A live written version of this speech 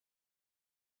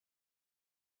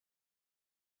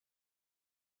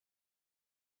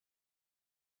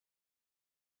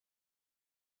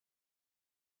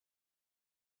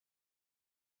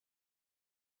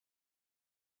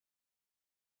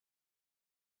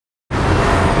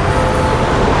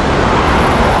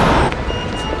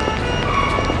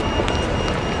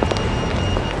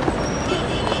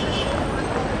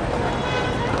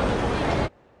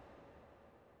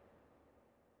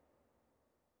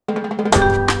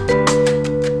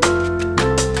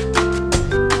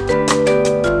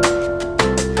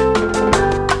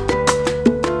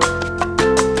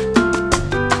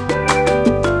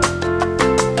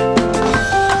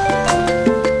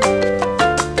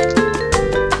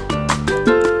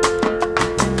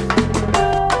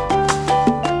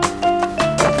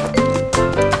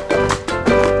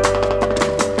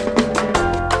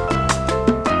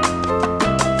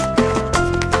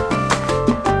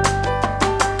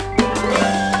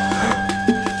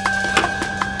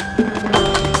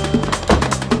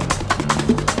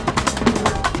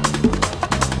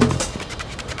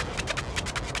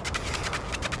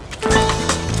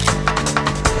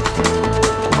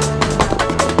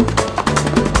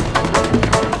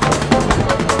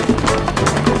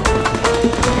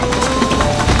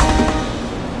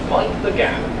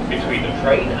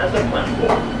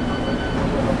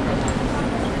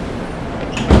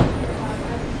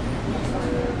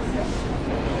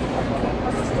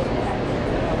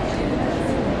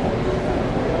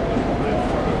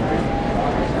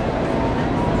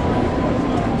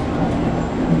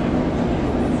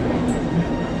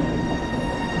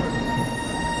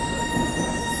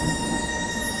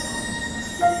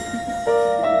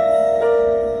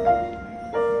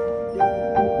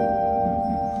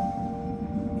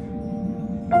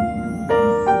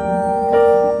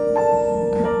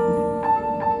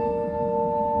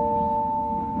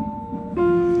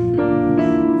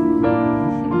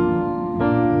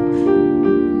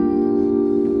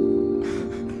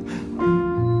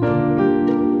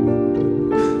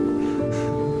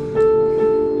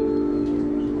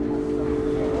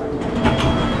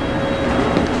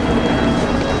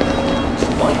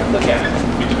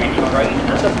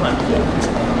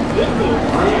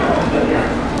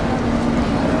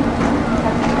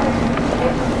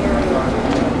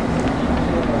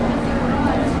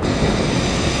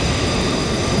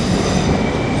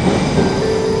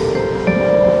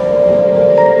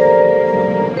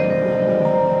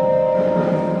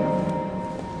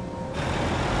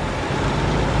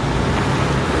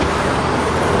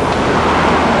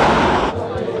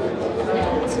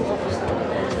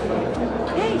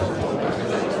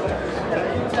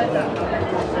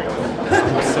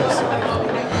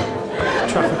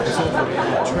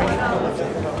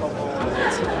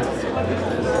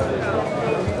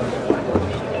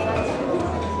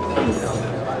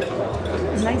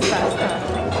nice. Nice pasta.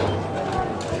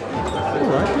 All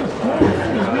right. Yeah,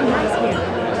 it's really nice here.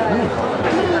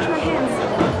 I'm gonna wash my hands.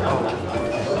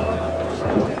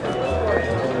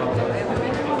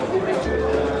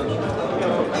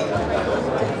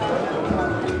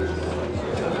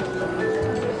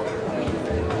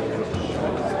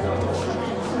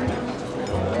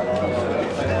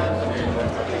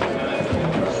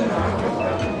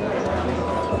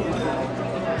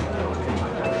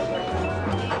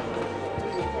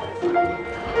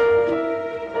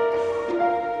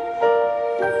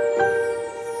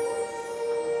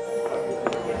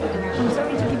 I'm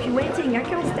sorry to keep you waiting. I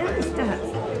can't stand this stuff.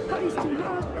 Hot is too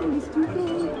hot, cold is too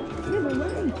cold. Never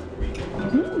mind.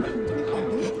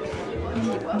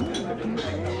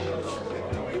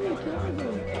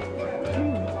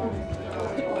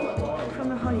 From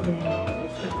a holiday.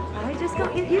 I just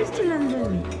can't get used to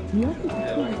London. Yes,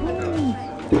 it's home.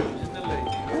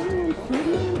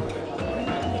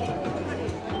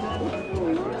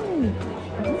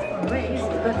 Ways,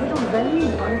 but they don't value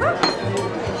it.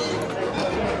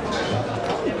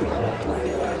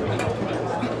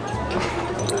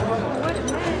 What a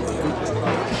mess.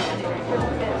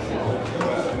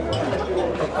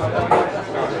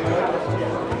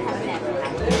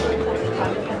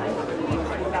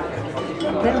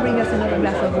 Then bring us another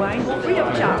glass of wine, free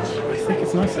of charge. I think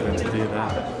it's nice of them to do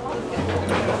that.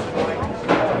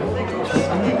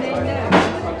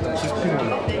 Just put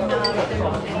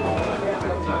on.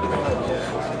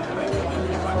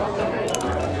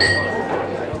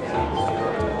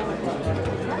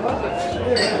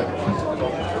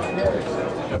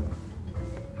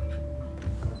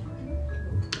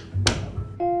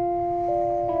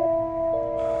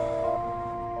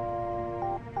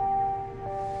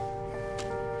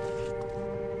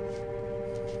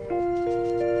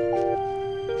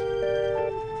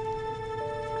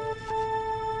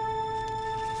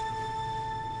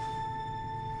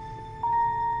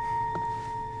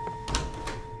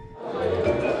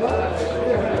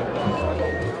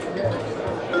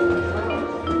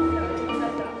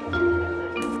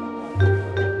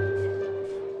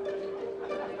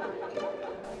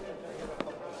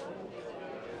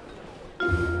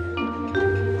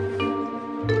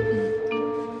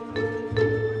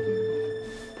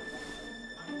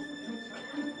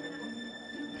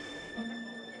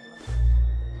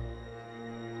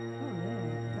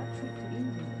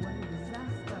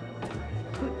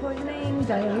 Poisoning,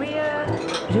 diarrhea,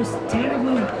 just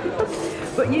terrible.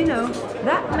 But you know,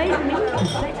 that made me a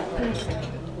better person.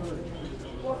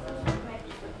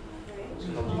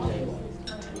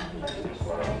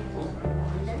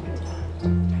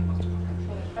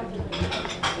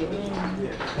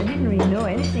 I didn't really know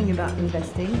anything about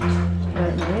investing,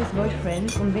 but my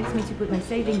ex-boyfriend convinced me to put my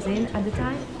savings in at the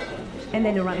time, and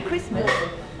then around Christmas,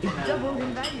 it doubled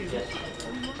in value.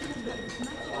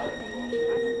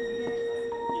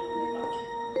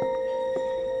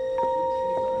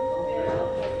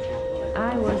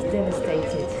 I was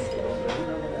devastated.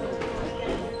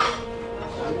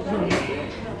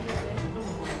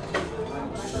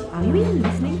 Are you even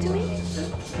listening to me?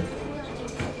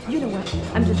 You know what?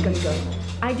 I'm just gonna go.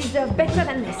 I deserve better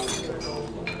than this.